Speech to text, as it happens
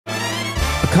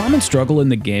common struggle in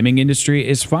the gaming industry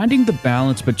is finding the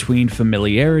balance between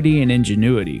familiarity and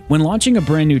ingenuity. When launching a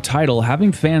brand new title,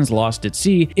 having fans lost at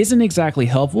sea isn't exactly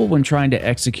helpful when trying to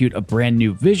execute a brand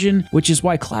new vision, which is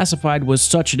why Classified was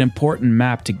such an important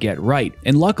map to get right,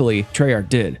 and luckily, Treyarch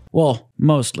did. Well,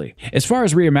 mostly. As far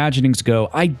as reimaginings go,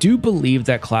 I do believe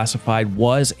that Classified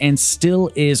was and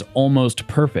still is almost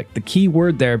perfect, the key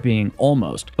word there being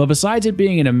almost. But besides it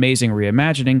being an amazing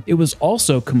reimagining, it was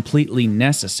also completely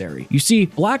necessary. You see,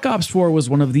 Black Ops 4 was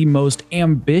one of the most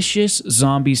ambitious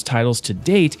Zombies titles to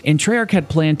date, and Treyarch had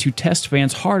planned to test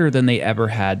fans harder than they ever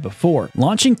had before.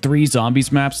 Launching 3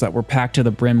 Zombies maps that were packed to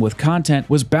the brim with content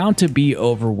was bound to be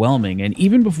overwhelming, and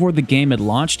even before the game had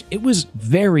launched, it was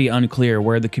very unclear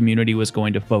where the community was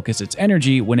going to focus its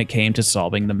energy when it came to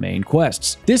solving the main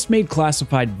quests. This made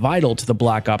Classified vital to the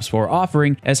Black Ops 4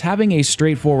 offering, as having a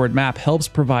straightforward map helps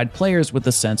provide players with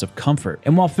a sense of comfort.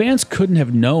 And while fans couldn't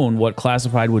have known what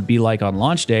Classified would be like on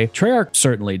launch day, Treyarch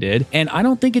certainly did, and I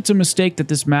don't think it's a mistake that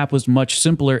this map was much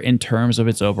simpler in terms of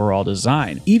its overall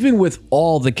design. Even with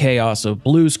all the chaos of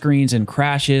blue screens and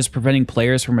crashes preventing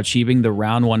players from achieving the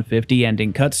round 150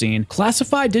 ending cutscene,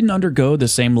 Classified didn't undergo the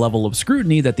same level of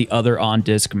scrutiny that the other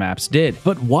on-disc maps did.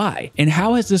 But why? And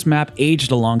how has this map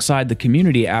aged alongside the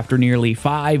community after nearly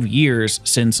 5 years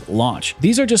since launch?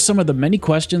 These are just some of the many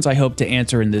questions I hope to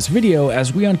answer in this video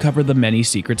as we uncover the many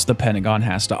secrets the Pentagon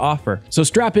has to offer. So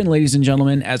strap in, ladies and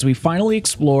gentlemen, as we finally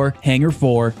explore Hangar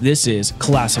 4. This is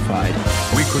Classified.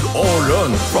 We could all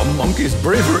learn from Monkey's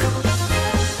bravery.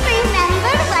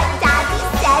 Remember what Daddy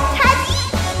said, Teddy?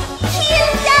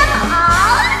 Kill them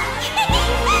all?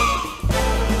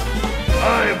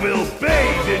 I will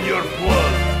bathe in your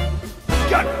blood.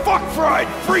 Get fuck-fried,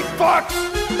 freak fox!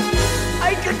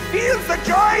 I can feel the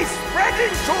joy spread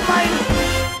into my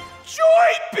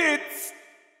joy bits!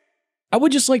 I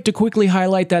would just like to quickly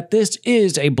highlight that this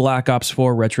is a Black Ops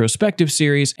 4 retrospective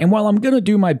series, and while I'm gonna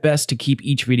do my best to keep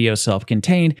each video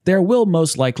self-contained, there will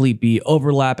most likely be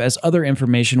overlap as other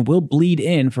information will bleed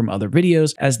in from other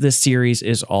videos as this series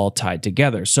is all tied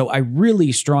together. So I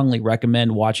really strongly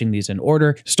recommend watching these in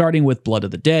order, starting with Blood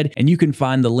of the Dead, and you can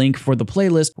find the link for the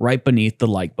playlist right beneath the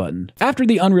like button. After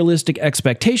the unrealistic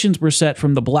expectations were set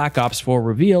from the Black Ops 4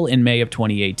 reveal in May of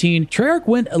 2018, Treyarch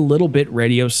went a little bit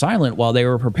radio silent while they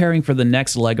were preparing for the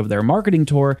next leg of their marketing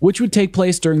tour, which would take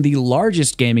place during the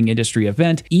largest gaming industry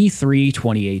event, E3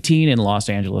 2018 in Los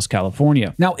Angeles,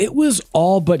 California. Now, it was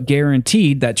all but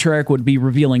guaranteed that Treyarch would be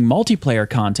revealing multiplayer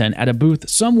content at a booth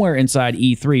somewhere inside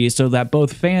E3 so that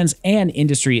both fans and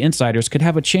industry insiders could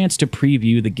have a chance to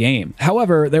preview the game.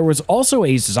 However, there was also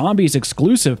a Zombies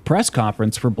exclusive press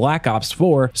conference for Black Ops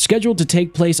 4 scheduled to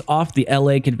take place off the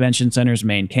LA Convention Center's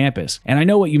main campus. And I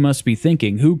know what you must be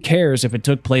thinking, who cares if it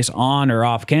took place on or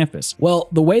off campus? Well,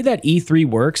 the way that E3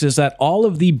 works is that all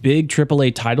of the big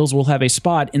AAA titles will have a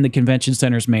spot in the convention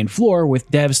center's main floor,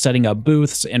 with devs setting up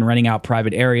booths and renting out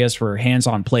private areas for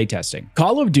hands-on playtesting.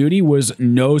 Call of Duty was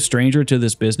no stranger to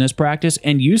this business practice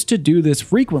and used to do this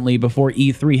frequently before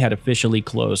E3 had officially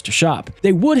closed shop.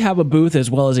 They would have a booth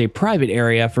as well as a private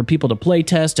area for people to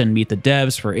playtest and meet the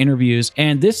devs for interviews,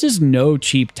 and this is no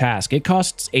cheap task. It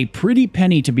costs a pretty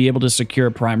penny to be able to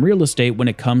secure prime real estate when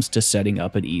it comes to setting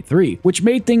up at E3, which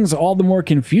made things all the more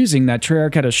confusing that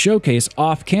Treyarch had a showcase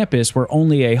off campus where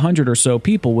only 100 or so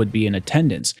people would be in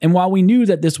attendance. And while we knew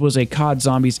that this was a COD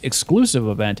Zombies exclusive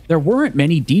event, there weren't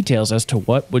many details as to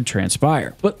what would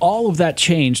transpire. But all of that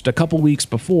changed a couple weeks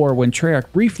before when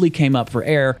Treyarch briefly came up for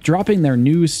air, dropping their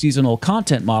new seasonal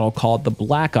content model called the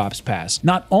Black Ops Pass.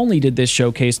 Not only did this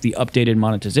showcase the updated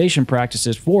monetization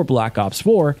practices for Black Ops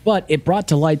 4, but it brought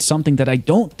to light something that I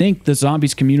don't think the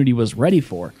Zombies community was ready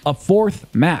for: a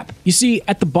 4th map. You see,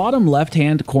 at the bottom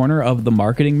left-hand corner of the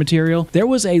marketing material, there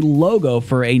was a logo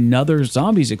for another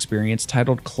Zombies experience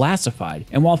titled Classified,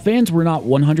 and while fans were not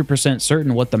 100%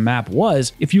 certain what the map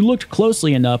was, if you looked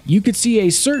closely enough, you could see a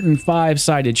certain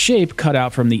 5-sided shape cut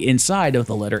out from the inside of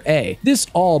the letter A. This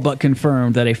all but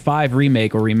confirmed that a 5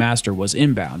 remake or remaster was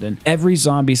inbound, and every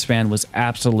Zombies fan was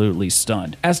absolutely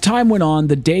stunned. As time went on,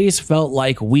 the days felt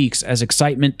like weeks as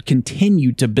excitement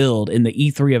continued to build, and the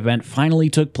E3 event finally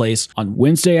took place on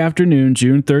Wednesday afternoon,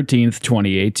 June 13th,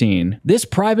 2018. This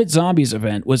private Zombies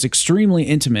event was extremely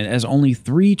intimate as only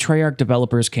 3 Treyarch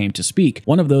developers came to speak,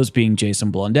 one of those being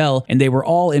Jason Blundell, and they were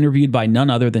all interviewed by none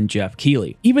other than Jeff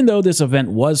Keighley. Even though this event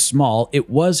was small, it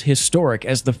was historic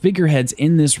as the figureheads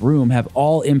in this room have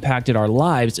all impacted our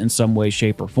lives in some way,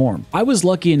 shape, or form. I was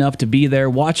lucky enough to be there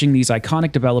watching these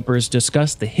iconic developers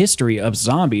discuss the history of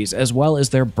Zombies as well as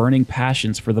their burning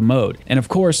passions for the mode. And of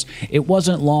course, it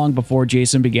wasn't long before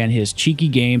Jason began his cheeky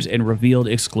games and revealed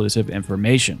exclusive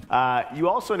information. You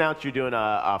also announced you're doing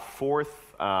a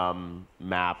fourth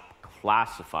map,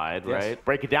 Classified, Yes. right?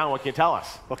 Break it down. What can you tell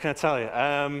us? What can I tell you?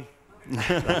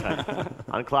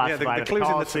 Unclassified.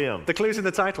 The clues in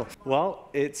the title. Well,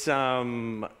 it's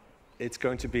going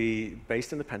to be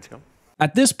based in the Pentagon.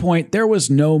 At this point, there was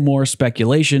no more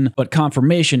speculation, but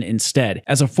confirmation instead,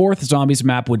 as a fourth Zombies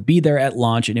map would be there at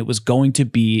launch and it was going to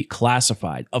be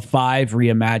Classified, a 5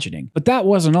 reimagining. But that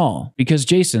wasn't all, because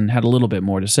Jason had a little bit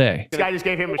more to say. This guy just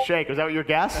gave him a shake. Was that what your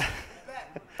guess?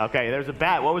 Okay, there's a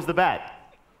bet. What was the bet?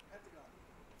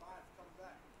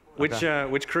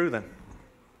 Which crew then?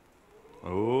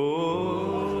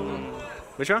 Ooh.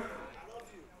 Which one?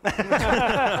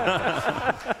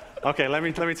 Okay, let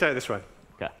me tell you this one.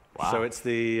 Okay. Wow. So it's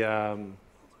the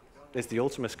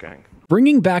Ultimus gang.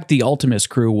 Bringing back the Ultimus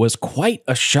crew was quite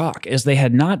a shock, as they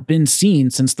had not been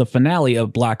seen since the finale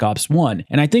of Black Ops 1,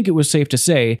 and I think it was safe to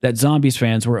say that Zombies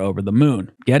fans were over the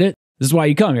moon. Get it? This is why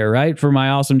you come here, right? For my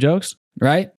awesome jokes,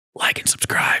 right? Like and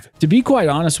subscribe. To be quite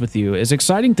honest with you, as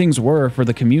exciting things were for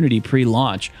the community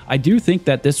pre-launch, I do think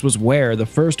that this was where the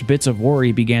first bits of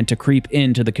worry began to creep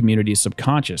into the community's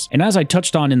subconscious. And as I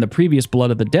touched on in the previous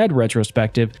Blood of the Dead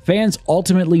retrospective, fans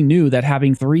ultimately knew that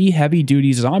having 3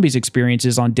 heavy-duty Zombies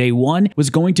experiences on day 1 was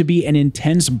going to be an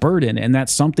intense burden and that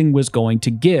something was going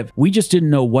to give. We just didn't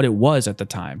know what it was at the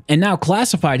time. And now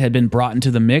Classified had been brought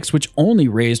into the mix, which only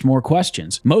raised more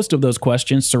questions. Most of those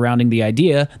questions surrounding the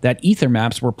idea that Ether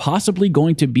maps were possibly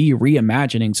going to be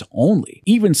reimaginings only.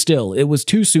 Even still, it was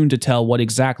too soon to tell what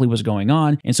exactly was going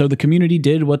on, and so the community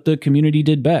did what the community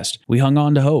did best. We hung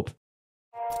on to hope.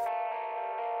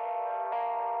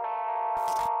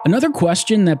 Another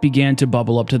question that began to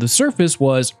bubble up to the surface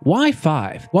was, why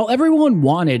 5? While everyone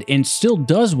wanted and still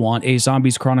does want a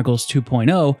Zombies Chronicles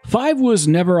 2.0, 5 was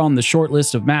never on the short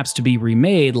list of maps to be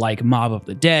remade like Mob of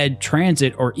the Dead,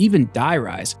 Transit, or even Die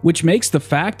Rise, which makes the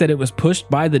fact that it was pushed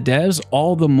by the devs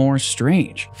all the more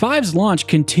strange. 5's launch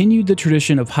continued the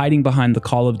tradition of hiding behind the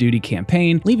Call of Duty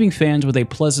campaign, leaving fans with a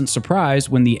pleasant surprise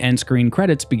when the end screen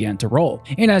credits began to roll.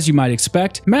 And as you might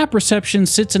expect, map reception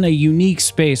sits in a unique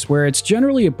space where it's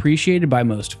generally appreciated by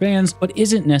most fans, but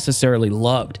isn't necessarily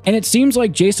loved. And it seems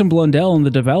like Jason Blundell and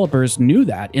the developers knew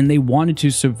that, and they wanted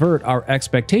to subvert our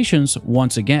expectations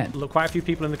once again. Look, quite a few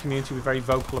people in the community were very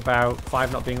vocal about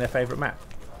 5 not being their favorite map.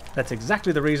 That's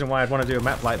exactly the reason why I'd want to do a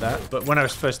map like that. But when I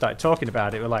first started talking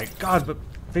about it, we're like, God, but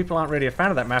people aren't really a fan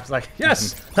of that map. It's like,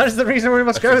 yes, that is the reason we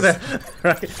must go there.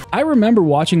 Right? I remember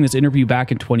watching this interview back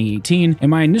in 2018,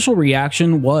 and my initial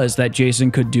reaction was that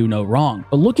Jason could do no wrong.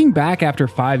 But looking back after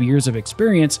 5 years of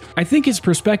experience, I think his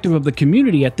perspective of the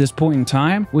community at this point in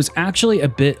time was actually a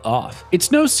bit off.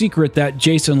 It's no secret that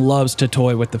Jason loves to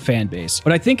toy with the fan base,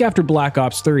 but I think after Black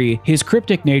Ops 3, his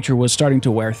cryptic nature was starting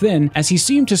to wear thin as he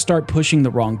seemed to start pushing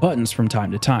the wrong buttons from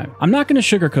time to time. I'm not going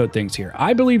to sugarcoat things here.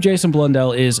 I believe Jason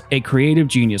Blundell is a creative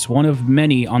genius, one of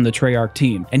many on the Treyarch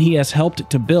team, and he has helped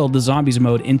to build the Zombies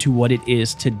mode into what it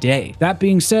is today. That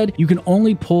being said, you can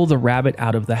only pull the rabbit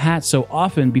out of the hat so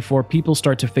often before people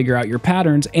start to figure out your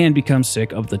patterns and become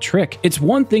sick of the trick. It's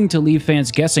one thing to leave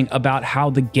fans guessing about how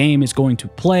the game is going to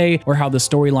play or how the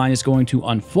storyline is going to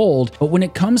unfold, but when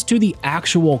it comes to the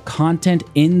actual content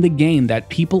in the game that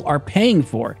people are paying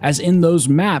for, as in those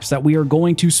maps that we are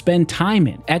going to spend time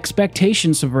in,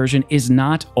 expectation subversion is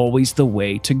not always the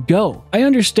way to go.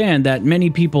 I understand that many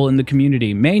people in the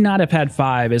community may not have had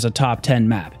 5 as a top 10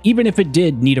 map, even if it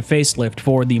did need a facelift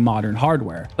for the modern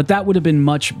hardware, but that would have been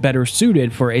much better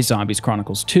suited for a Zombies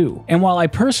Chronicles 2. And while I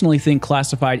personally think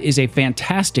Classified is a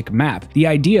fantastic map, the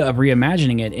idea of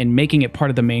reimagining it and making it part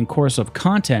of the main course of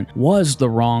content was the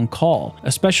wrong call,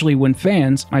 especially when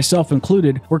fans, myself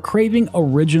included, were craving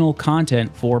original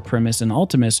content for Primus and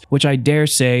Ultimus, which I dare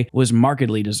say was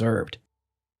markedly deserved.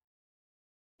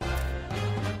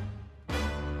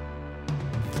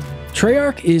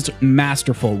 Treyarch is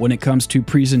masterful when it comes to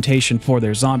presentation for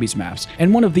their Zombies maps,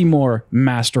 and one of the more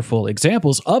masterful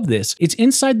examples of this is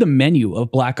inside the menu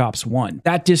of Black Ops 1.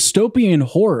 That dystopian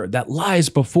horror that lies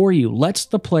before you lets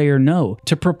the player know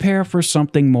to prepare for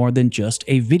something more than just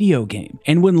a video game.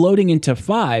 And when loading into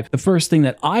 5, the first thing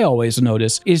that I always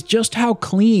notice is just how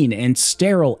clean and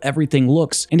sterile everything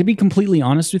looks, and to be completely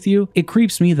honest with you, it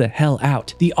creeps me the hell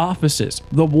out. The offices,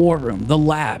 the war room, the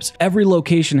labs, every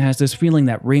location has this feeling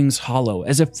that rings hollow hollow,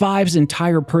 as if 5's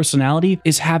entire personality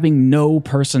is having no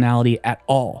personality at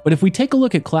all. But if we take a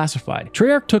look at Classified,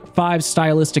 Treyarch took 5's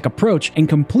stylistic approach and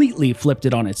completely flipped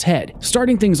it on its head.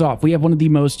 Starting things off, we have one of the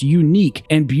most unique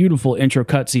and beautiful intro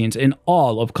cutscenes in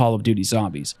all of Call of Duty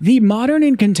Zombies. The modern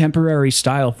and contemporary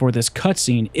style for this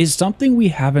cutscene is something we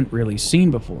haven't really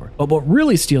seen before, but what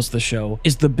really steals the show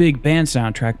is the big band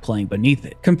soundtrack playing beneath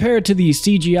it. Compared to the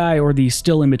CGI or the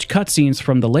still image cutscenes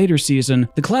from the later season,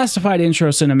 the Classified intro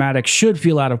cinematic should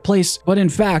feel out of place, but in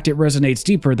fact it resonates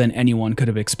deeper than anyone could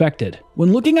have expected.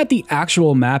 When looking at the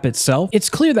actual map itself, it's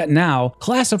clear that now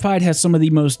Classified has some of the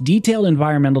most detailed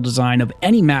environmental design of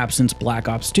any map since Black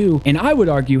Ops 2, and I would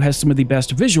argue has some of the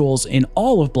best visuals in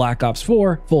all of Black Ops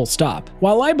 4, full stop.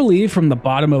 While I believe from the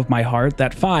bottom of my heart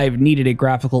that 5 needed a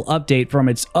graphical update from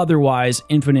its otherwise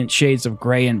infinite shades of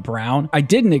gray and brown, I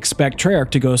didn't expect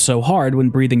Treyarch to go so hard when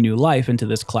breathing new life into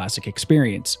this classic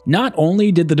experience. Not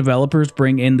only did the developers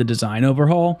bring in the design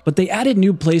overhaul, but they added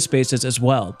new play spaces as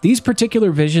well. These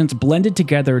particular visions blended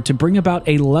together to bring about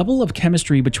a level of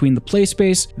chemistry between the play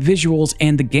space, visuals,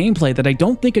 and the gameplay that I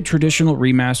don't think a traditional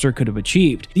remaster could have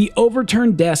achieved. The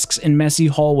overturned desks and messy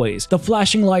hallways, the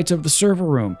flashing lights of the server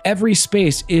room, every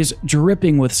space is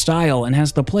dripping with style and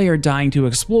has the player dying to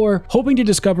explore, hoping to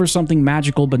discover something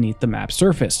magical beneath the map's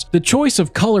surface. The choice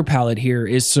of color palette here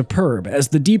is superb, as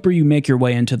the deeper you make your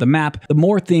way into the map, the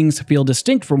more things feel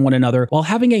distinct from one another while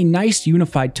having a nice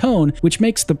unified tone, which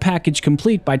makes the package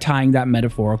complete by tying that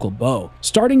metaphorical bow.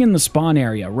 Starting in the spawn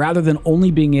area, rather than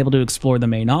only being able to explore the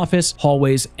main office,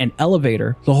 hallways, and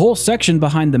elevator, the whole section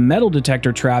behind the metal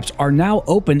detector traps are now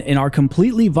open and are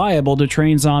completely viable to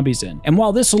train zombies in. And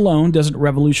while this alone doesn't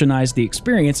revolutionize the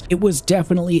experience, it was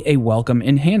definitely a welcome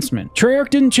enhancement. Treyarch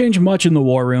didn't change much in the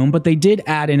war room, but they did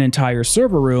add an entire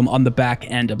server room on the back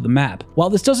end of the map. While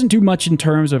this doesn't do much in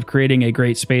terms of creating a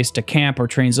great space to camp or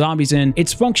train zombies in,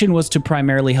 its function was to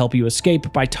primarily help you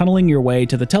escape by tunneling your way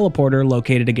to the teleporter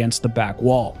located against the back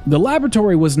wall. The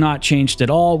laboratory was not changed at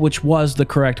all, which was the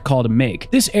correct call to make.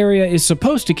 This area is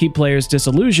supposed to keep players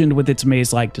disillusioned with its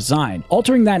maze-like design.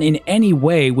 Altering that in any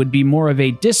way would be more of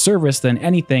a disservice than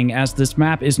anything, as this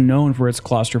map is known for its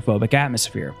claustrophobic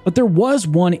atmosphere. But there was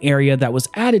one area that was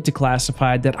added to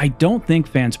Classified that I don't think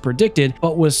fans predicted,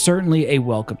 but was certainly a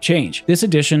welcome change. This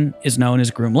addition is known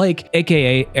as Groom Lake,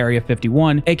 aka Area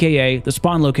 51, aka the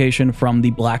spawn location from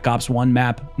the Black Ops 1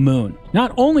 map, Moon.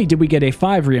 Not only did we get a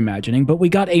 5 reimagining, but we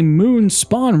got a Moon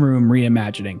spawn room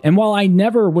reimagining. And while I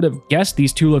never would have guessed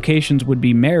these two locations would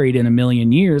be married in a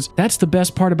million years, that's the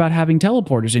best part about having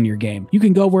teleporters in your game. You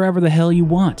can go wherever the hell you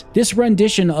want. This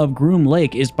rendition of Groom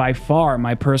Lake is by far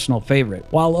my personal favorite.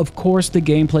 While of course the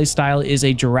gameplay style is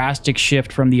a drastic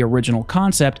shift from the original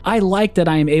concept, I like that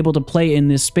I am able to play in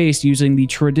this space using the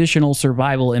traditional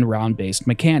survival and round-based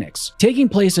mechanics. Taking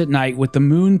place at night with the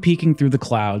moon peeking through the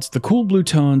clouds, the cool blue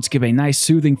tones give a nice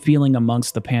soothing feeling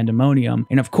amongst the pandemonium,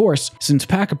 and of course, since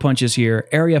Pack-a-Punch is here,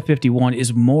 Area 51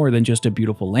 is more than just a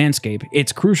beautiful landscape,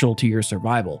 it's crucial to your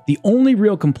survival. The only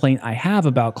real complaint I have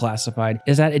about Classified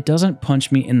is that it doesn't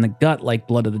punch me in the gut like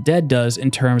Blood of the Dead does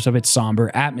in terms of its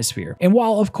somber atmosphere. And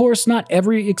while of course not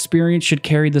every experience should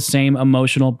carry the same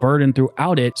emotional burden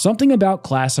throughout it, something about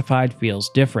Classified feels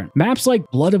different. Maps like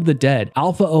Blood of the Dead,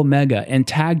 Alpha Omega, and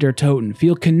Tag der Toten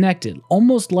feel connected,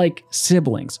 almost like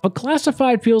siblings, but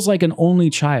Classified feels like an only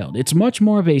child. It's much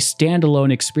more of a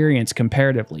standalone experience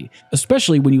comparatively,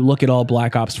 especially when you look at all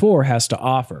Black Ops 4 has to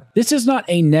offer. This is not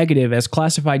a negative, as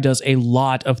Classified does a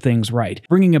lot of things right,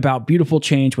 bringing about beautiful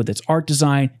change with its art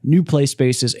design, new play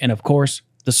spaces, and of course,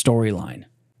 the storyline.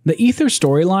 The Ether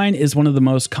storyline is one of the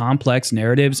most complex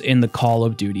narratives in the Call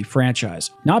of Duty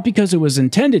franchise. Not because it was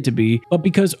intended to be, but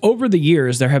because over the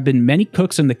years there have been many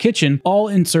cooks in the kitchen, all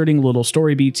inserting little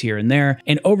story beats here and there,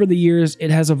 and over the years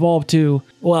it has evolved to,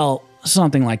 well,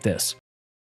 something like this.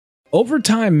 Over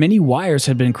time, many wires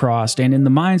had been crossed, and in the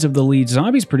minds of the lead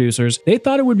Zombies producers, they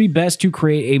thought it would be best to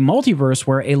create a multiverse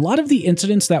where a lot of the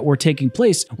incidents that were taking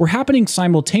place were happening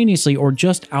simultaneously or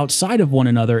just outside of one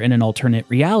another in an alternate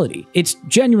reality. It's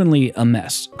genuinely a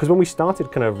mess. Because when we started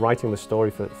kind of writing the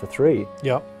story for 3,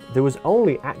 there was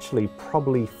only actually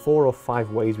probably 4 or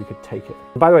 5 ways we could take it.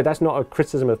 By the way, that's not a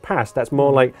criticism of the past, that's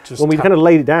more like, when we kind of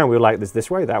laid it down, we were like, there's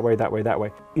this way, that way, that way, that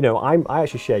way. You know, I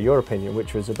actually share your opinion,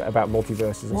 which was about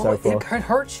multiverses and so forth. It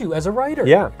hurts you as a writer.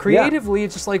 Yeah. Creatively,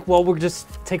 it's just like, well, we'll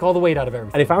just take all the weight out of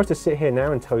everything. And if I was to sit here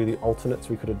now and tell you the alternates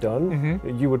we could have done,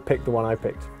 you would pick the one I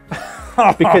picked.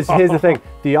 Because here's the thing,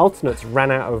 the alternates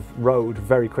ran out of road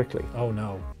very quickly. Oh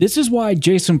no. This is why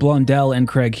Jason Blundell and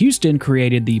Craig Houston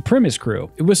created the Premise Crew.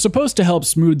 It was supposed to help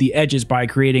smooth the edges by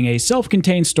creating a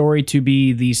self-contained story to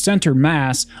be the center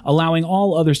mass, allowing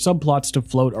all other subplots to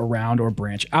float around or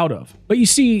branch out of. But you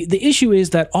see, the issue is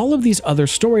that all of these other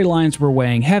storylines were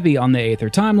weighing heavy on the Aether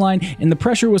timeline, and the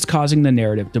pressure was causing the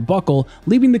narrative to buckle,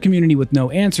 leaving the community with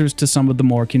no answers to some of the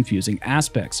more confusing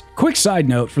aspects. Quick side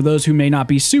note for those who may not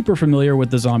be super familiar with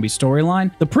the zombie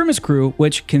storyline, the Premise Crew,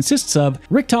 which consists of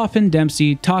Richtofen,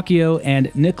 Dempsey, Takio,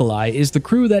 and Nikolai, is the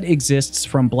crew that exists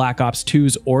from Black Ops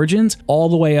 2's origins all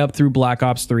the way up through Black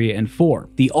Ops 3 and 4.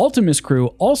 The Ultimus crew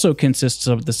also consists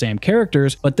of the same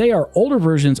characters, but they are older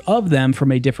versions of them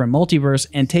from a different multiverse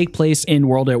and take place in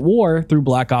World at War through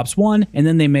Black Ops 1, and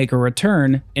then they make a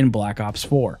return in Black Ops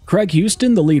 4. Craig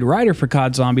Houston, the lead writer for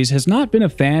COD Zombies, has not been a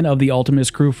fan of the Ultimus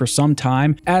crew for some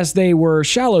time, as they were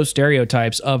shallow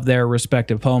stereotypes of their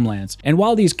respective homelands. And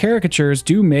while these caricatures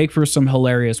do make for some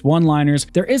hilarious one-liners,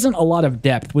 there isn't a lot of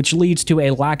depth, which leads to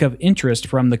a lack of interest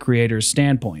from the creator's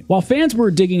standpoint. While fans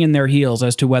were digging in their heels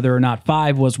as to whether or not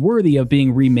 5 was worthy of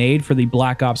being remade for the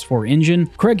Black Ops 4 engine,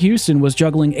 Craig Houston was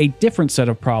juggling a different set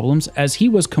of problems, as he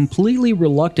was completely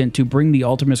reluctant to bring the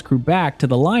Ultimus crew back to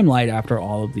the limelight after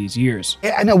all of these years.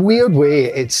 In a weird way,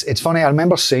 it's funny, I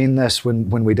remember saying this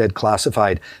when we did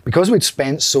Classified, because we'd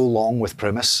spent so long with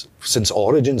Premise, since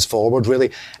Origins forward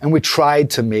really, and we tried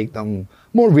to make them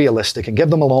more realistic and give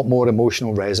them a lot more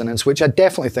emotional resonance, which I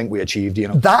definitely think we achieved. You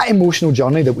know, that emotional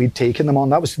journey that we'd taken them on,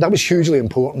 that was hugely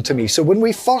important to me. So when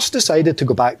we first decided to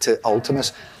go back to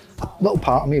Ultimus, a little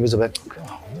part of me was a bit,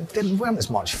 they weren't as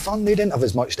much fun, they didn't have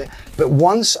as much. But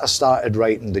once I started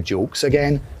writing the jokes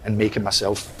again and making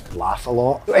myself laugh a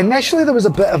lot, initially there was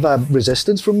a bit of a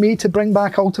resistance from me to bring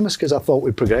back Ultimus because I thought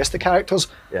we'd progress the characters.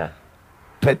 Yeah.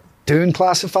 But doing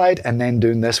Classified and then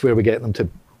doing this where we get them to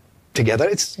together,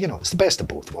 it's, you know, it's the best of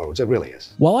both worlds, it really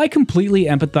is. While I completely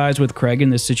empathize with Craig in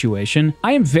this situation,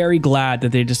 I am very glad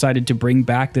that they decided to bring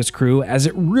back this crew, as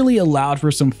it really allowed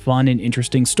for some fun and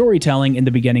interesting storytelling in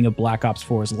the beginning of Black Ops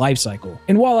 4's lifecycle.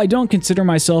 And while I don't consider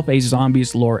myself a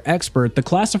zombies lore expert, the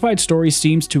Classified story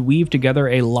seems to weave together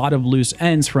a lot of loose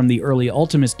ends from the early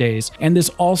Ultimus days, and this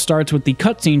all starts with the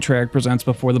cutscene Treyarch presents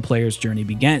before the player's journey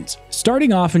begins.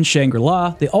 Starting off in Shangri-La,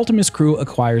 the Ultimus crew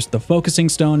acquires the focusing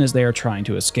stone as they are trying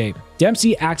to escape.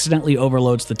 Dempsey accidentally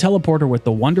overloads the teleporter with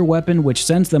the Wonder Weapon, which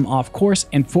sends them off course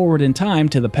and forward in time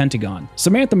to the Pentagon.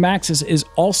 Samantha Maxis is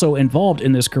also involved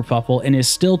in this kerfuffle and is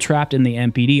still trapped in the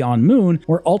MPD on Moon,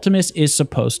 where Ultimus is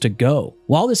supposed to go.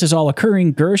 While this is all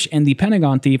occurring, Gersh and the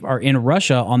Pentagon Thief are in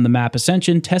Russia on the map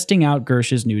Ascension, testing out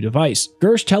Gersh's new device.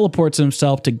 Gersh teleports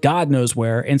himself to God knows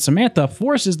where, and Samantha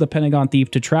forces the Pentagon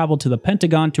Thief to travel to the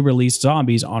Pentagon to release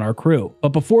zombies on our crew. But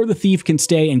before the thief can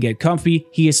stay and get comfy,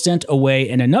 he is sent away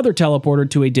in another teleporter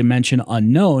to a dimension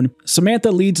unknown.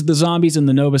 Samantha leads the zombies and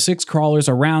the Nova 6 crawlers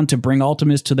around to bring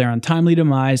Ultimus to their untimely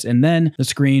demise, and then the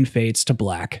screen fades to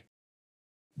black.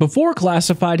 Before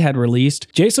Classified had released,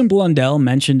 Jason Blundell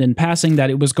mentioned in passing that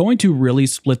it was going to really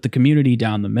split the community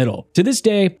down the middle. To this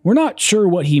day, we're not sure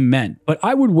what he meant, but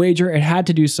I would wager it had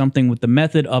to do something with the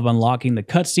method of unlocking the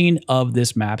cutscene of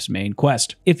this map's main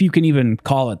quest, if you can even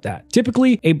call it that.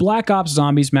 Typically, a Black Ops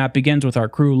Zombies map begins with our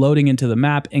crew loading into the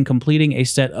map and completing a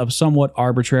set of somewhat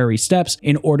arbitrary steps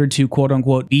in order to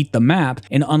quote-unquote beat the map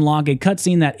and unlock a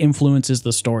cutscene that influences the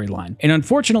storyline. And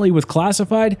unfortunately with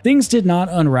Classified, things did not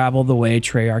unravel the way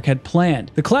Treyarch had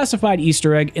planned. The Classified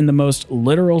Easter egg, in the most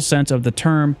literal sense of the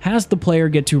term, has the player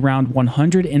get to round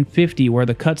 150, where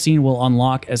the cutscene will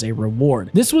unlock as a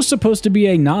reward. This was supposed to be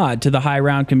a nod to the high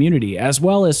round community, as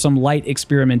well as some light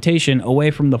experimentation away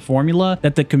from the formula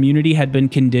that the community had been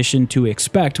conditioned to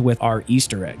expect with our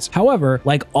Easter eggs. However,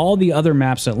 like all the other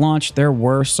maps at launch, there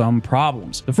were some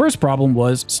problems. The first problem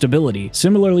was stability.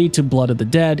 Similarly to Blood of the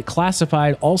Dead,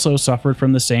 Classified also suffered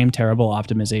from the same terrible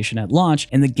optimization at launch,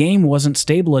 and the game wasn't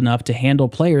stable enough to handle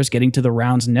players getting to the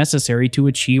rounds necessary to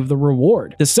achieve the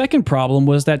reward. The second problem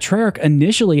was that Treyarch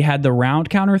initially had the round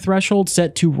counter threshold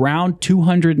set to round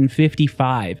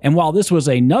 255, and while this was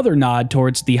another nod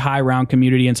towards the high round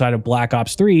community inside of Black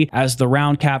Ops 3, as the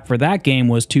round cap for that game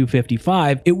was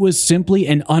 255, it was simply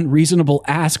an unreasonable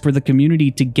ask for the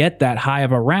community to get that high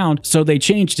of a round, so they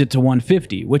changed it to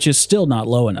 150, which is still not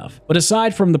low enough. But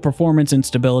aside from the performance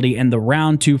instability and the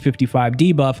round 255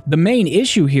 debuff, the main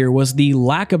issue here was the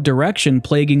lack of direction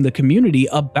plaguing the community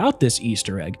about this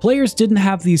Easter egg. Players didn't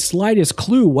have the slightest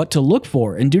clue what to look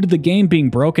for, and due to the game being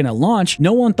broken at launch,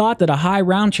 no one thought that a high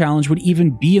round challenge would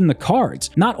even be in the cards.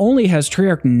 Not only has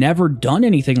Treyarch never done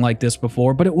anything like this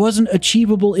before, but it wasn't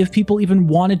achievable if people even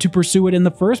wanted to pursue it in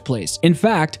the first place. In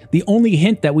fact, the only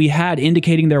hint that we had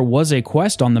indicating there was a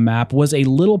quest on the map was a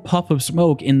little puff of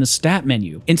smoke in the stat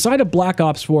menu. Inside of Black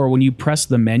Ops 4, when you press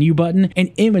the menu button, an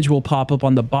image will pop up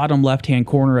on the bottom left-hand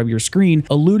corner of your screen,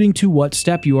 alluding to what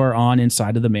step you are on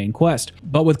inside of the main quest.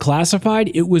 But with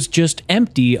Classified, it was just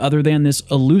empty other than this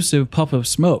elusive puff of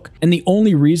smoke. And the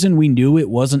only reason we knew it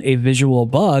wasn't a visual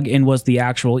bug and was the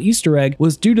actual Easter egg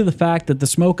was due to the fact that the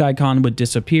smoke icon would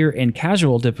disappear in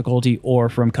casual difficulty or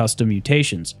from custom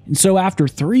mutations. And so after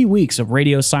 3 weeks of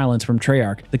radio silence from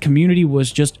Treyarch, the community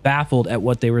was just baffled at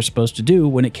what they were supposed to do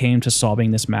when it came to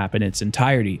solving this map in its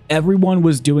entirety. Everyone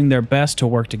was doing their best to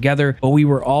work together, but we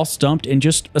were all stumped and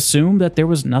just assumed that there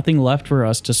was nothing left for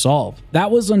us to solve.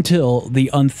 That was until the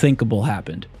unthinkable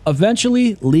happened.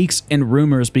 Eventually, leaks and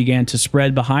rumors began to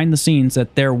spread behind the scenes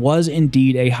that there was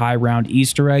indeed a high round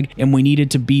Easter egg and we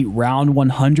needed to beat round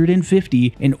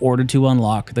 150 in order to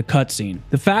unlock the cutscene.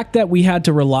 The fact that we had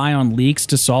to rely on leaks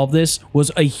to solve this was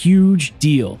a huge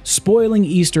deal. Spoiling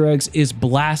Easter eggs is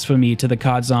blasphemy to the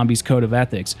COD Zombies code of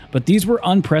ethics, but these were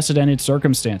unprecedented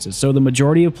circumstances, so the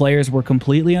majority of players were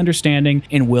completely understanding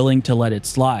and willing to let it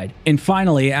slide. And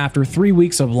finally, after 3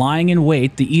 weeks of lying in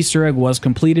wait, the Easter egg was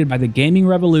completed by the Gaming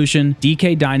Revolution,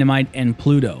 DK Dynamite, and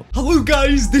Pluto. Hello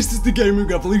guys, this is the Gaming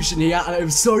Revolution here, and I'm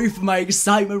sorry for my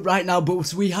excitement right now,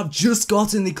 but we have just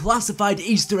gotten the classified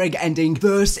Easter egg ending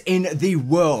first in the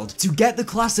world. To get the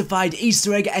classified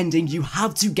Easter egg ending, you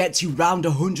have to get to round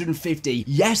 150.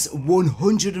 Yes,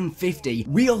 150.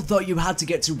 We all thought you had to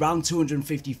get to round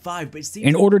 255, but it seems—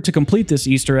 In order to complete this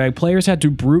Easter egg, players had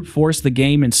to brute force the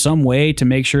game in some way to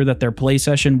make sure that their play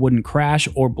session wouldn't crash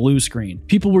or blue screen.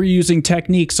 People were using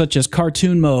techniques such as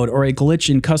cartoon mode or a glitch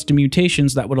in custom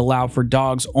mutations that would allow for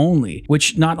dogs only,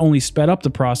 which not only sped up the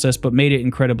process but made it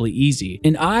incredibly easy.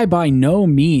 And I by no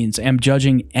means am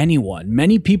judging anyone.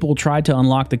 Many people tried to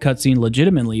unlock the cutscene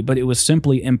legitimately, but it was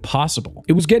simply impossible.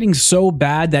 It was getting so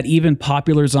bad that even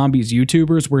popular Zombies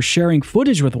YouTubers were sharing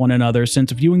footage with one another,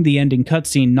 since viewing the ending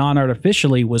cutscene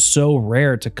non-artificially was so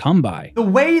rare to come by. The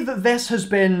way that this has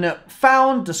been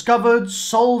found, discovered,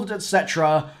 solved,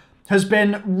 etc. has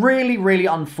been really, really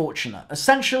unfortunate.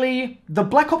 Essentially, the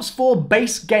Black Ops 4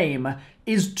 base game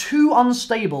is too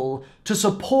unstable to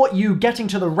support you getting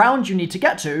to the round you need to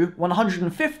get to,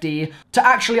 150, to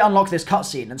actually unlock this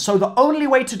cutscene. And so the only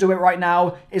way to do it right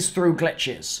now is through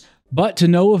glitches. But to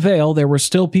no avail, there were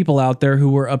still people out there who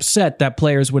were upset that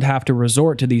players would have to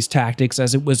resort to these tactics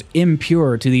as it was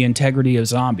impure to the integrity of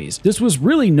Zombies. This was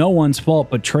really no one's fault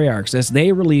but Treyarch's, as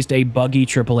they released a buggy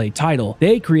AAA title.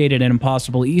 They created an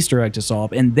impossible Easter egg to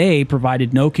solve, and they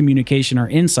provided no communication or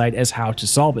insight as how to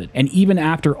solve it. And even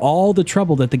after all the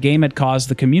trouble that the game had caused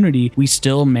the community, we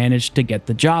still managed to get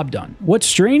the job done. What's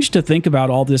strange to think about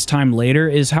all this time later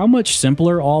is how much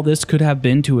simpler all this could have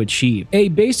been to achieve. A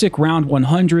basic round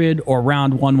 100 or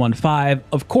round 115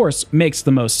 of course makes the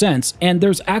most sense, and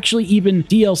there's actually even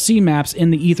DLC maps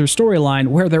in the Ether storyline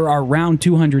where there are round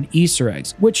 200 Easter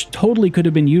eggs, which totally could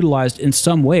have been utilized in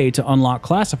some way to unlock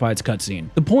Classified's cutscene.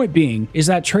 The point being is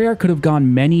that Treyarch could have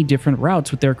gone many different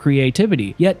routes with their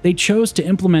creativity, yet they chose to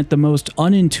implement the most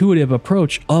unintuitive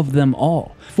approach of them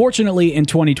all. Fortunately, in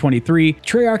 2023,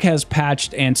 Treyarch has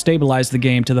patched and stabilized the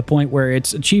game to the point where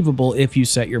it's achievable if you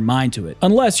set your mind to it.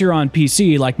 Unless you're on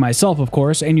PC like myself, of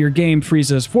course, and your game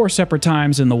freezes 4 separate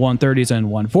times in the 130s and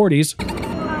 140s.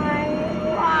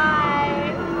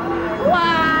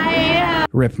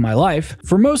 Rip my life.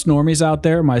 For most normies out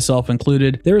there, myself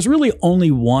included, there is really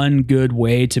only one good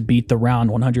way to beat the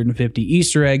round 150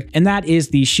 Easter egg, and that is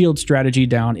the shield strategy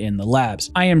down in the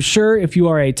labs. I am sure if you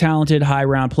are a talented high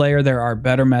round player, there are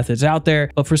better methods out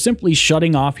there, but for simply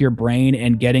shutting off your brain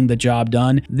and getting the job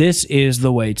done, this is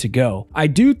the way to go. I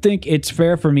do think it's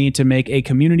fair for me to make a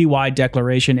community-wide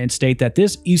declaration and state that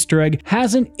this Easter egg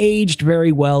hasn't aged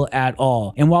very well at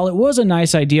all, and while it was a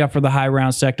nice idea for the high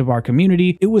round sect of our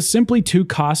community, it was simply too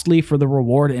costly for the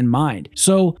reward in mind.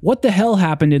 So what the hell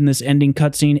happened in this ending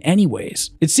cutscene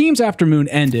anyways? It seems after Moon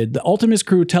ended, the Ultimus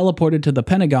crew teleported to the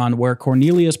Pentagon where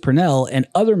Cornelius Purnell and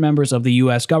other members of the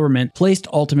US government placed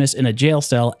Ultimus in a jail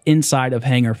cell inside of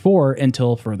Hangar 4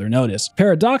 until further notice.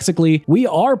 Paradoxically, we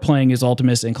are playing as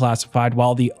Ultimus in Classified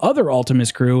while the other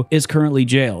Ultimus crew is currently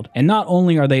jailed. And not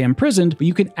only are they imprisoned, but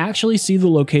you can actually see the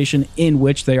location in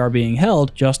which they are being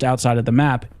held just outside of the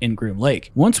map in Groom Lake.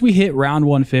 Once we hit round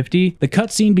 150, the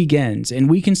cutscene begins, and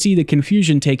we can see the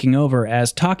confusion taking over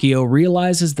as Takio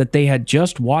realizes that they had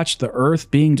just watched the Earth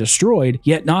being destroyed,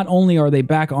 yet not only are they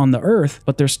back on the Earth,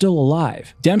 but they're still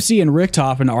alive. Dempsey and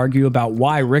Richthofen argue about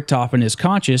why Richthofen is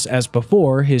conscious, as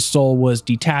before his soul was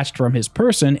detached from his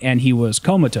person and he was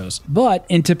comatose. But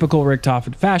in typical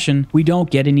Richthofen fashion, we don't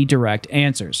get any direct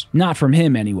answers. Not from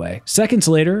him anyway. Seconds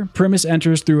later, Primus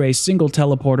enters through a single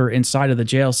teleporter inside of the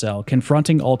jail cell,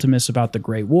 confronting Ultimus about the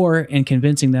Great War and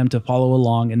convincing them to follow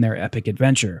along in their epic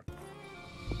adventure.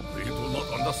 They do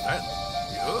not understand.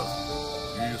 The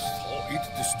Earth, we saw it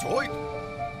destroyed.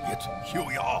 Yet here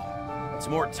we are. It's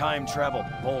more time travel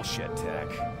bullshit, Tech.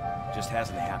 Just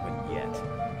hasn't happened yet.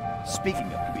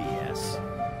 Speaking of BS.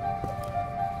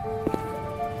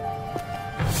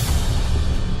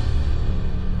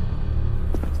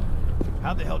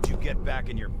 How the hell did you get back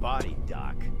in your body,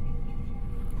 Doc?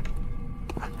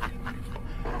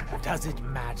 Does it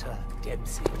matter,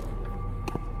 Dempsey?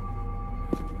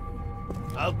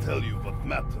 I'll tell you what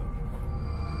matters.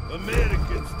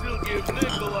 Americans still give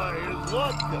Nikolai his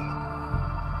vodka.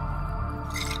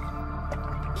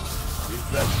 Is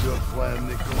that your plan,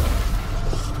 Nikolai?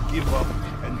 To give up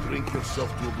and drink yourself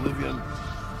to oblivion?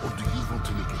 Or do you want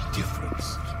to make a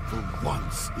difference for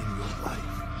once in your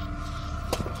life?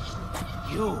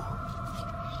 You.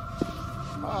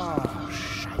 Oh,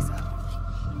 Scheiße.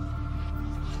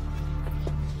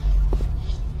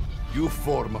 You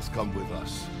four must come with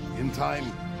us. In time,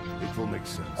 it will make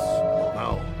sense.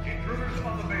 Now. Intruders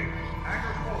on the base.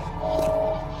 Hangar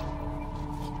full.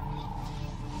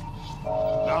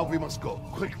 Now we must go,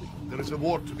 quickly. There is a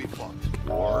war to be fought.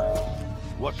 War?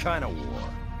 What kind of war?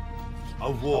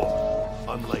 A war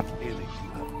unlike any you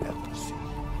have ever seen.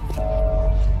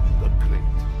 The Great.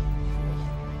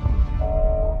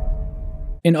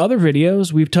 In other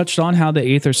videos, we've touched on how the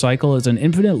Aether Cycle is an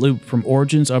infinite loop from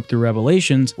Origins up through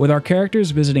Revelations, with our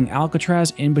characters visiting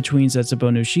Alcatraz in between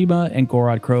Zetsubo no Shiba and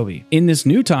Gorod Krovi. In this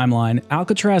new timeline,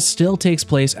 Alcatraz still takes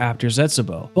place after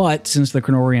Zetsubo, but since the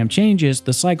chronorium changes,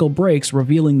 the cycle breaks,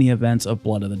 revealing the events of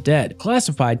Blood of the Dead.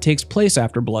 Classified takes place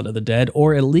after Blood of the Dead,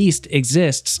 or at least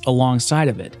exists alongside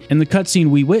of it. And the cutscene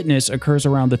we witness occurs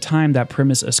around the time that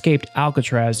Primus escaped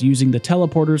Alcatraz using the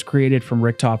teleporters created from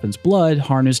Richthofen's blood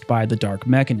harnessed by the Dark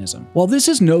Mechanism. While this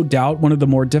is no doubt one of the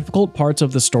more difficult parts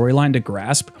of the storyline to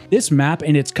grasp, this map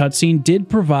and its cutscene did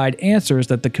provide answers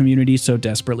that the community so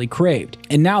desperately craved.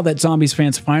 And now that Zombies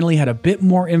fans finally had a bit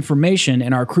more information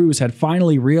and our crews had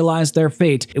finally realized their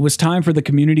fate, it was time for the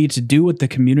community to do what the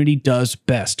community does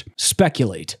best: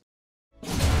 speculate.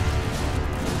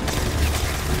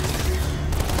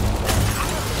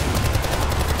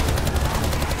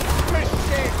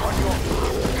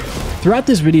 Throughout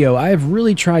this video, I have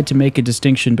really tried to make a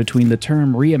distinction between the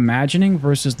term reimagining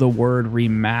versus the word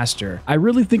remaster. I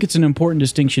really think it's an important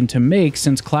distinction to make,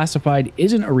 since Classified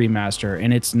isn't a remaster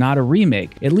and it's not a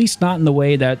remake, at least not in the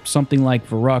way that something like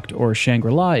Verrucht or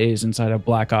Shangri-La is inside of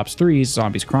Black Ops 3's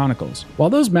Zombies Chronicles. While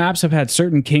those maps have had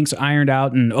certain kinks ironed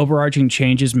out and overarching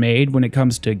changes made when it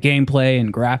comes to gameplay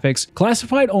and graphics,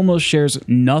 Classified almost shares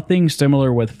nothing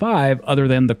similar with 5 other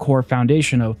than the core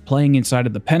foundation of playing inside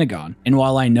of the Pentagon. And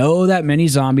while I know that many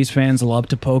Zombies fans love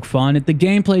to poke fun at the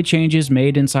gameplay changes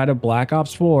made inside of Black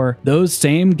Ops 4, those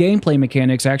same gameplay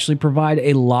mechanics actually provide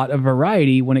a lot of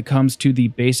variety when it comes to the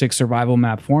basic survival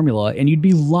map formula, and you'd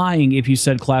be lying if you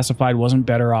said Classified wasn't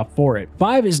better off for it.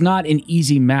 5 is not an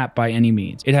easy map by any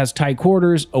means. It has tight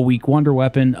quarters, a weak wonder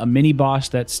weapon, a mini boss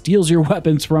that steals your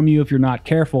weapons from you if you're not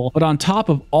careful, but on top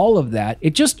of all of that,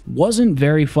 it just wasn't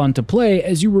very fun to play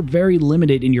as you were very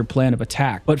limited in your plan of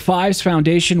attack. But 5's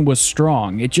foundation was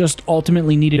strong. It just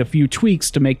ultimately needed a few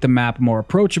tweaks to make the map more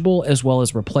approachable as well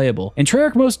as replayable, and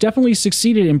Treyarch most definitely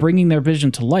succeeded in bringing their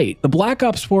vision to light. The Black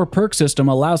Ops 4 perk system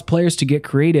allows players to get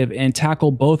creative and tackle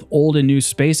both old and new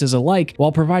spaces alike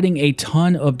while providing a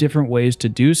ton of different ways to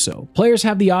do so. Players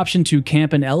have the option to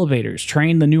camp in elevators,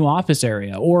 train the new office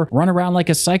area, or run around like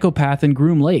a psychopath in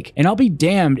Groom Lake, and I'll be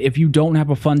damned if you don't have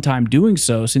a fun time doing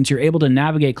so, since you're able to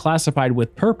navigate Classified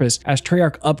with purpose, as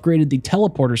Treyarch upgraded the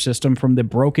teleporter system from the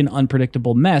broken,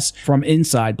 unpredictable mess from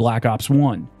inside Black Ops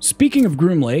 1. Speaking of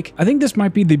Groom Lake, I think this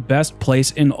might be the best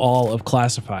place in all of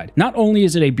Classified. Not only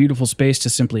is it a beautiful space to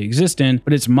simply exist in,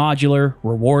 but it's modular,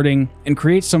 rewarding, and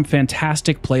creates some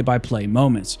fantastic play-by-play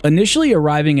moments. Initially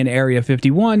arriving in Area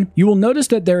 51, you will notice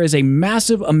that there is a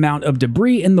massive amount of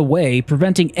debris in the way,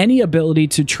 preventing any ability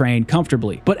to train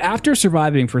comfortably. But after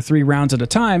surviving for 3 rounds at a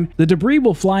time, the debris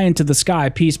will fly into the sky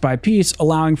piece by piece,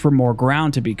 allowing for more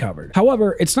ground to be covered.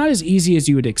 However, it's not as easy as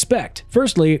you would expect.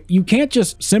 Firstly, right? You can't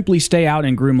just simply stay out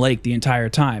in Groom Lake the entire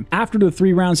time. After the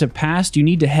 3 rounds have passed, you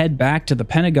need to head back to the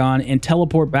Pentagon and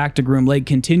teleport back to Groom Lake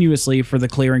continuously for the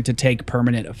clearing to take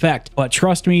permanent effect. But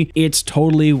trust me, it's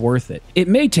totally worth it. It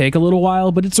may take a little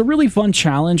while, but it's a really fun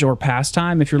challenge or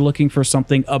pastime if you're looking for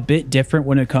something a bit different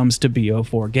when it comes to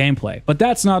BO4 gameplay. But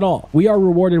that's not all. We are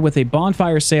rewarded with a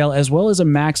bonfire sale as well as a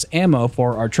max ammo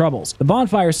for our troubles. The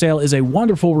bonfire sale is a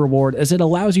wonderful reward as it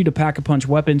allows you to pack-a-punch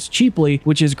weapons cheaply,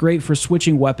 which is great for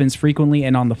switching weapons frequently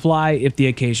and on the fly if the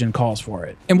occasion calls for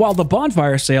it. And while the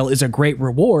bonfire sale is a great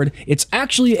reward, it's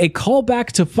actually a callback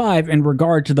to 5 in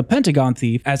regard to the Pentagon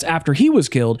Thief, as after he was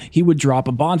killed, he would drop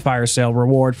a bonfire sale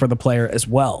reward for the player as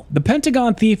well. The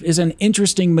Pentagon Thief is an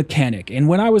interesting mechanic, and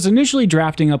when I was initially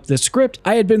drafting up this script,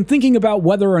 I had been thinking about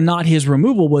whether or not his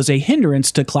removal was a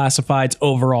hindrance to Classified's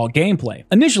overall gameplay.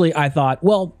 Initially, I thought,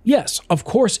 well, yes, of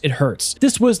course it hurts.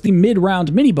 This was the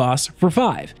mid-round mini-boss for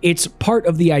 5. It's part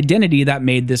of the identity that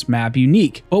made this map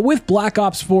unique. But with Black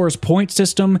Ops 4's point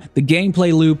system, the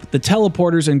gameplay loop, the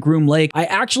teleporters, and Groom Lake, I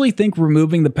actually think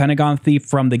removing the Pentagon Thief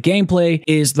from the gameplay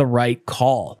is the right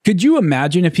call. Could you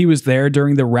imagine if he was there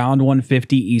during the round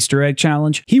 150 Easter egg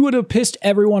challenge? He would have pissed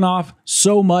everyone off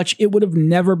so much it would have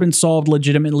never been solved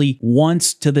legitimately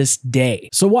once to this day.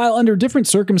 So while under different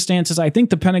circumstances, I think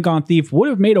the Pentagon Thief would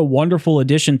have made a wonderful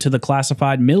addition to the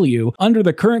Classified milieu, under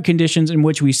the current conditions in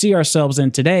which we see ourselves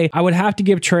in today, I would have to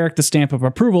give Treyarch the stamp of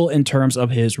approval in terms of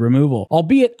his removal.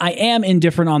 Albeit, I am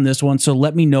indifferent on this one, so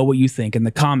let me know what you think in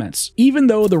the comments. Even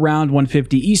though the round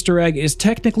 150 Easter egg is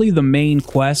technically the main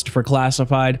quest for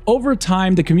Classified, over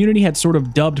time the community had sort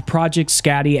of dubbed Project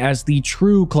Skadi as the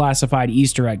true Classified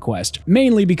Easter egg quest,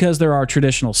 mainly because there are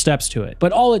traditional steps to it.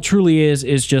 But all it truly is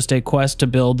just a quest to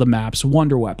build the map's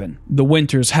wonder weapon, the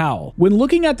Winter's Howl. When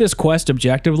looking at this quest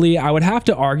objectively, I would have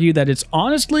to argue that it's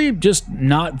honestly just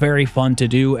not very fun to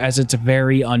do, as it's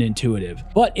very unintuitive.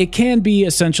 But it can be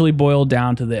essentially boiled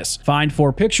down to this: find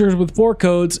 4 pictures with 4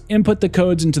 codes, input the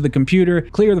codes into the computer,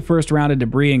 clear the first round of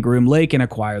debris in Groom Lake, and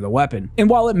acquire the weapon. And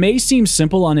while it may seem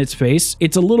simple on its face,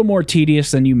 it's a little more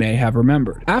tedious than you may have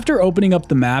remembered. After opening up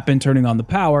the map and turning on the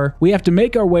power, we have to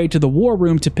make our way to the war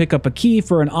room to pick up a key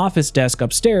for an office desk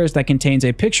upstairs that contains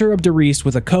a picture of Derice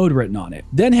with a code written on it.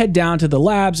 Then head down to the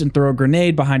labs and throw a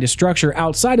grenade behind a structure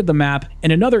outside of the map,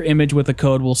 and another image with a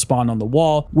code will spawn on the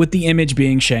wall, with the image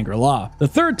being Shangri-La. The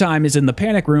third time is in the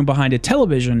panic room behind a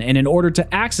television, and in order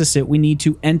to access it, we need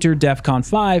to enter DEFCON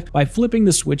 5 by flipping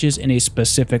the switches in a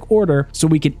specific order so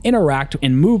we can interact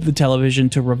and move the television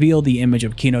to reveal the image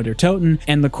of Kino der Toten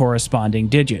and the corresponding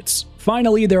digits.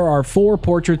 Finally, there are 4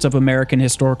 portraits of American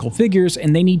historical figures,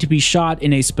 and they need to be shot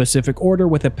in a specific order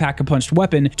with a pack-a-punched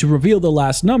weapon to reveal the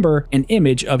last number, an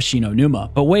image of Shino Numa.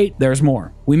 But wait, there's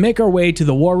more. We make our way to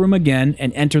the war room again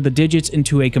and enter the digits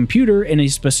into a computer in a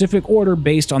specific order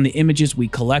based on the images we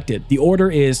collected. The order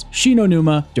is Shino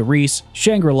Numa, Derice,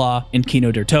 Shangri-La, and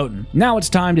Kino der Toten. Now it's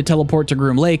time to teleport to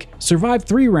Groom Lake, survive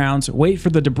 3 rounds, wait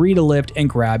for the debris to lift, and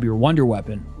grab your wonder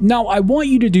weapon. Now, I want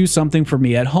you to do something for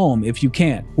me at home if you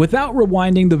can. Without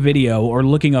rewinding the video or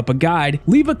looking up a guide,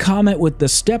 leave a comment with the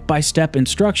step-by-step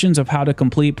instructions of how to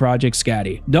complete Project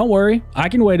Skadi. Don't worry, I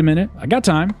can wait a minute. I got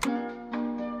time.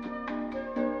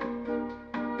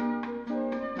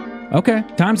 Okay,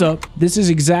 time's up. This is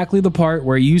exactly the part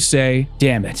where you say,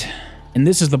 damn it. And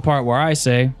this is the part where I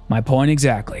say, my point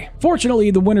exactly.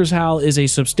 Fortunately, the Winter's Howl is a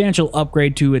substantial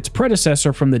upgrade to its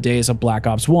predecessor from the days of Black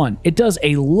Ops 1. It does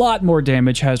a lot more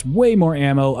damage, has way more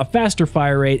ammo, a faster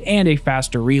fire rate, and a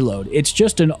faster reload. It's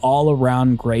just an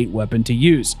all-around great weapon to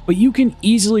use. But you can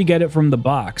easily get it from the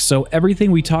box, so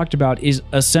everything we talked about is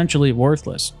essentially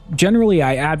worthless. Generally,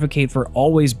 I advocate for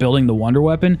always building the wonder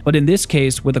weapon, but in this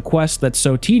case, with a quest that's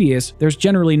so tedious, there's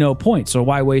generally no point, so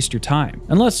why waste your time?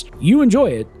 Unless you enjoy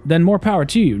it, then more power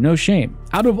to you, no shame.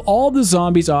 Out of all the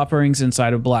zombies offerings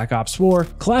inside of Black Ops 4,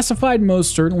 Classified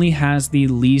most certainly has the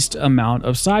least amount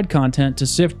of side content to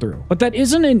sift through. But that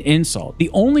isn't an insult. The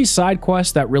only side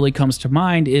quest that really comes to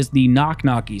mind is the Knock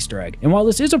Knock Easter egg. And while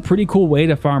this is a pretty cool way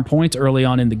to farm points early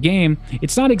on in the game,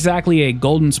 it's not exactly a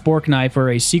golden spork knife or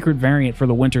a secret variant for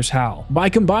the Winter's Howl. By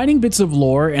combining bits of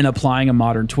lore and applying a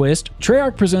modern twist,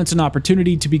 Treyarch presents an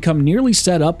opportunity to become nearly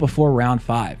set up before round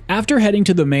 5. After heading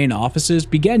to the main offices,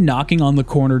 begin knocking on the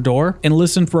corner door and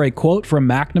listen for a quote from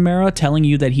McNamara telling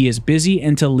you that he is busy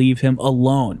and to leave him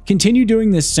alone. Continue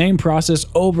doing this same process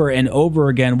over and over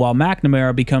again while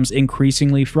McNamara becomes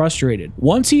increasingly frustrated.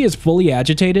 Once he is fully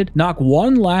agitated, knock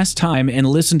one last time and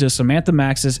listen to Samantha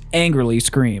Max's angrily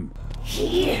scream.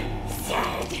 He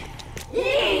said,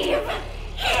 leave him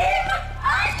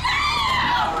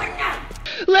alone!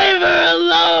 Leave her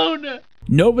alone!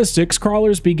 Nova 6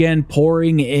 crawlers began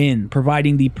pouring in,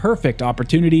 providing the perfect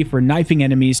opportunity for knifing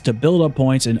enemies to build up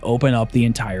points and open up the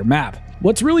entire map.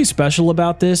 What's really special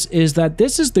about this is that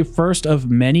this is the first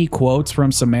of many quotes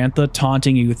from Samantha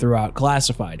taunting you throughout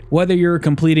Classified. Whether you're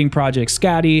completing Project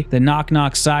Skadi, the Knock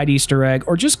Knock side Easter egg,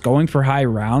 or just going for high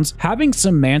rounds, having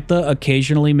Samantha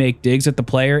occasionally make digs at the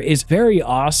player is very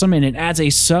awesome, and it adds a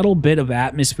subtle bit of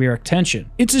atmospheric tension.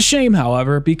 It's a shame,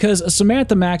 however, because a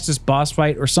Samantha Maxis boss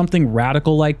fight or something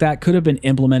radical like that could have been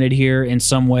implemented here in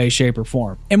some way, shape, or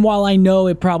form. And while I know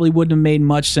it probably wouldn't have made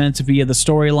much sense via the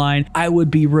storyline, I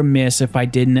would be remiss if I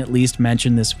didn't at least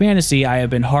mention this fantasy I have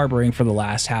been harboring for the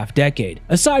last half decade.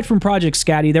 Aside from Project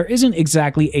Skadi, there isn't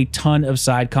exactly a ton of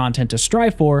side content to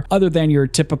strive for other than your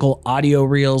typical audio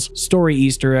reels, story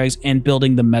Easter eggs, and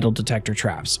building the metal detector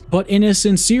traps. But in a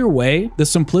sincere way, the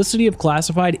simplicity of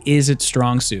Classified is its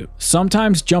strong suit.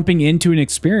 Sometimes jumping into an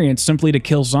experience simply to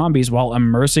kill zombies while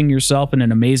immersing yourself in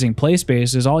an amazing play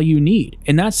space is all you need,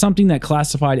 and that's something that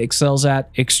Classified excels at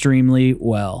extremely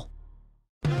well.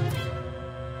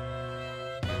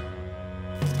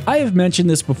 I have mentioned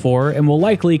this before and will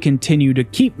likely continue to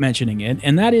keep mentioning it,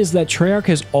 and that is that Treyarch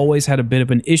has always had a bit of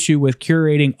an issue with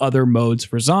curating other modes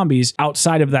for zombies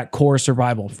outside of that core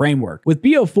survival framework. With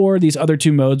BO4, these other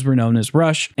two modes were known as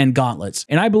Rush and Gauntlets,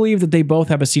 and I believe that they both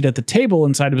have a seat at the table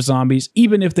inside of zombies,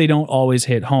 even if they don't always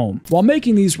hit home. While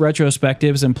making these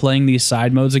retrospectives and playing these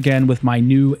side modes again with my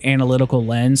new analytical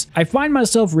lens, I find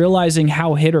myself realizing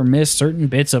how hit or miss certain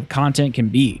bits of content can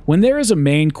be. When there is a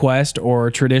main quest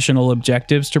or traditional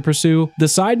objectives to pursue, the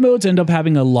side modes end up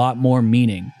having a lot more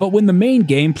meaning. But when the main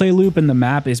gameplay loop in the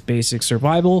map is basic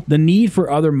survival, the need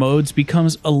for other modes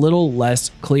becomes a little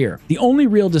less clear. The only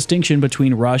real distinction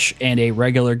between Rush and a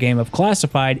regular game of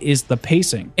Classified is the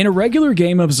pacing. In a regular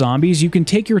game of zombies, you can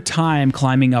take your time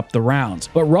climbing up the rounds,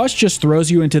 but Rush just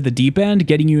throws you into the deep end,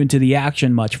 getting you into the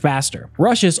action much faster.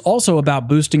 Rush is also about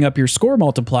boosting up your score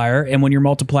multiplier, and when your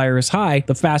multiplier is high,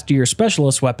 the faster your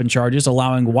specialist weapon charges,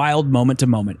 allowing wild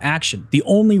moment-to-moment action. The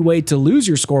only way to lose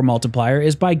your score multiplier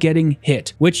is by getting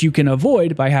hit, which you can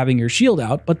avoid by having your shield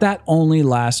out, but that only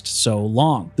lasts so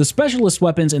long. The specialist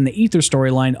weapons in the Ether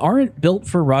storyline aren't built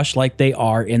for Rush like they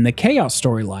are in the Chaos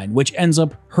storyline, which ends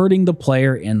up hurting the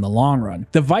player in the long run.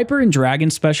 The Viper and Dragon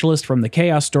specialist from the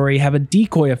Chaos story have a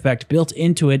decoy effect built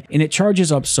into it, and it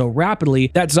charges up so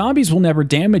rapidly that zombies will never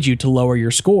damage you to lower your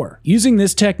score. Using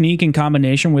this technique in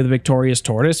combination with Victorious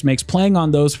Tortoise makes playing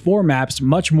on those 4 maps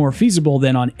much more feasible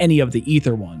than on any of the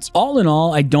Ether ones. All in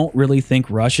all, I don't really think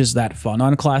Rush is that fun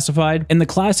on Classified, and the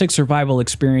classic survival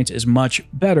experience is much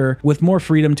better with more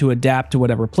freedom to adapt to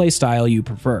whatever playstyle you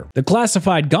prefer. The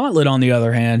Classified Gauntlet, on the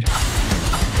other hand,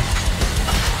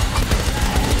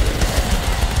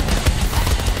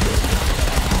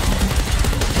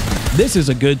 this is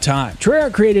a good time.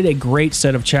 Treyarch created a great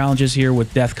set of challenges here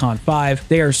with DEFCON 5.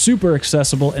 They are super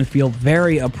accessible and feel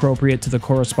very appropriate to the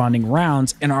corresponding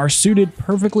rounds and are suited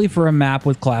perfectly for a map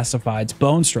with Classified's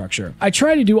bone structure. I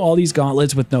try to do all these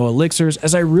gauntlets with no elixirs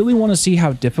as I really want to see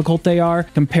how difficult they are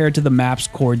compared to the map's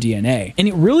core DNA. And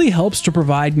it really helps to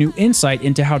provide new insight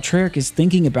into how Treyarch is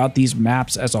thinking about these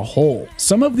maps as a whole.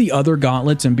 Some of the other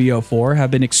gauntlets in BO4 have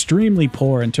been extremely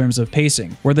poor in terms of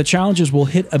pacing, where the challenges will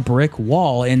hit a brick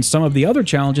wall and some of the other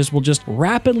challenges will just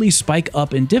rapidly spike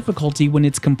up in difficulty when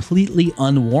it's completely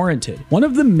unwarranted. One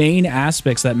of the main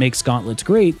aspects that makes gauntlets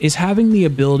great is having the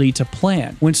ability to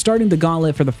plan. When starting the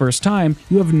gauntlet for the first time,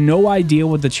 you have no idea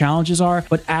what the challenges are,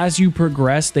 but as you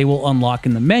progress, they will unlock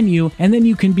in the menu, and then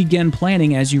you can begin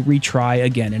planning as you retry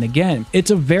again and again.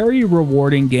 It's a very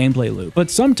rewarding gameplay loop,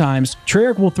 but sometimes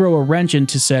Treyarch will throw a wrench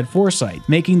into said foresight,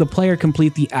 making the player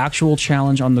complete the actual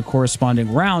challenge on the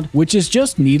corresponding round, which is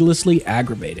just needlessly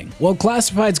aggravating. Well,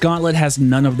 Classified's Gauntlet has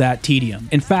none of that tedium.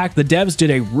 In fact, the devs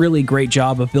did a really great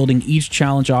job of building each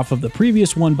challenge off of the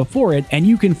previous one before it, and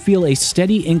you can feel a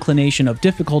steady inclination of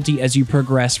difficulty as you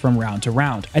progress from round to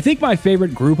round. I think my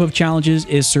favorite group of challenges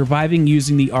is surviving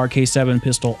using the RK7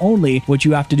 pistol only, which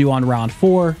you have to do on round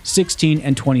 4, 16,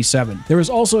 and 27. There is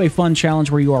also a fun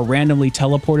challenge where you are randomly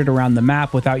teleported around the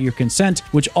map without your consent,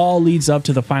 which all leads up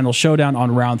to the final showdown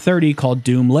on round 30 called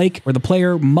Doom Lake, where the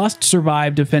player must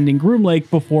survive defending Groom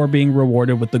Lake before being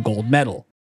rewarded with the gold medal.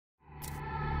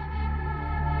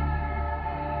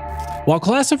 While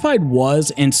Classified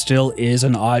was and still is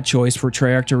an odd choice for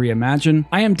Treyarch to reimagine,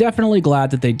 I am definitely glad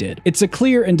that they did. It's a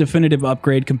clear and definitive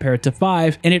upgrade compared to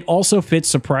 5, and it also fits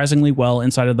surprisingly well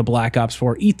inside of the Black Ops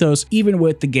 4 ethos, even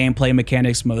with the gameplay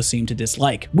mechanics most seem to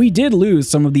dislike. We did lose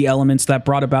some of the elements that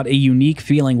brought about a unique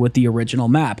feeling with the original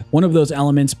map, one of those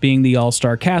elements being the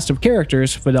all-star cast of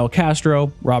characters: Fidel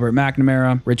Castro, Robert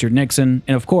McNamara, Richard Nixon,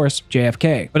 and of course,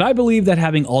 JFK. But I believe that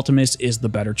having Ultimus is the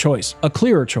better choice, a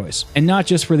clearer choice, and not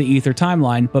just for the Ether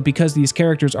timeline, but because these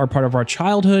characters are part of our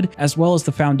childhood as well as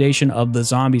the foundation of the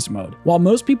Zombies mode. While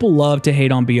most people love to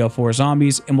hate on BO4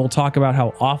 Zombies, and we'll talk about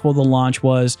how awful the launch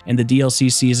was and the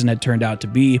DLC season had turned out to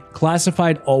be,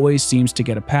 Classified always seems to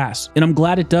get a pass. And I'm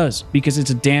glad it does, because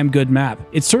it's a damn good map.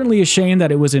 It's certainly a shame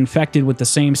that it was infected with the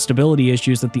same stability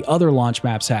issues that the other launch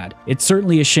maps had. It's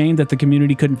certainly a shame that the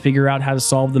community couldn't figure out how to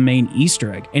solve the main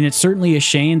Easter egg. And it's certainly a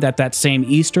shame that that same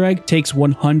Easter egg takes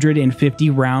 150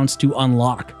 rounds to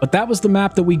unlock. But that was the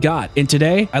map that we got. And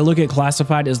today, I look at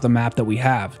Classified as the map that we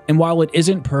have. And while it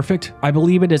isn't perfect, I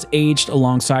believe it has aged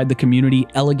alongside the community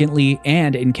elegantly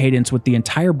and in cadence with the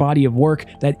entire body of work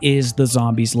that is the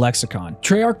Zombies lexicon.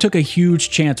 Treyarch took a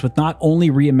huge chance with not only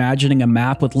reimagining a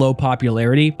map with low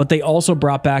popularity, but they also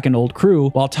brought back an old crew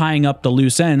while tying up the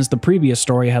loose ends the previous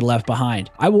story had left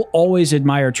behind. I will always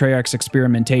admire Treyarch's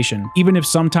experimentation, even if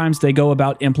sometimes they go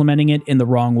about implementing it in the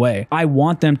wrong way. I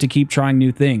want them to keep trying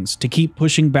new things, to keep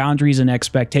pushing boundaries and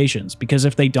expectations, because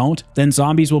if they don't, then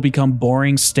Zombies will become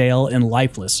boring, stale, and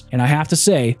lifeless. And I have to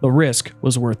say, the risk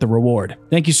was worth the reward.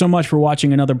 Thank you so much for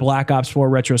watching another Black Ops 4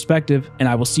 retrospective, and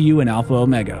I will see you in Alpha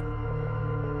Omega.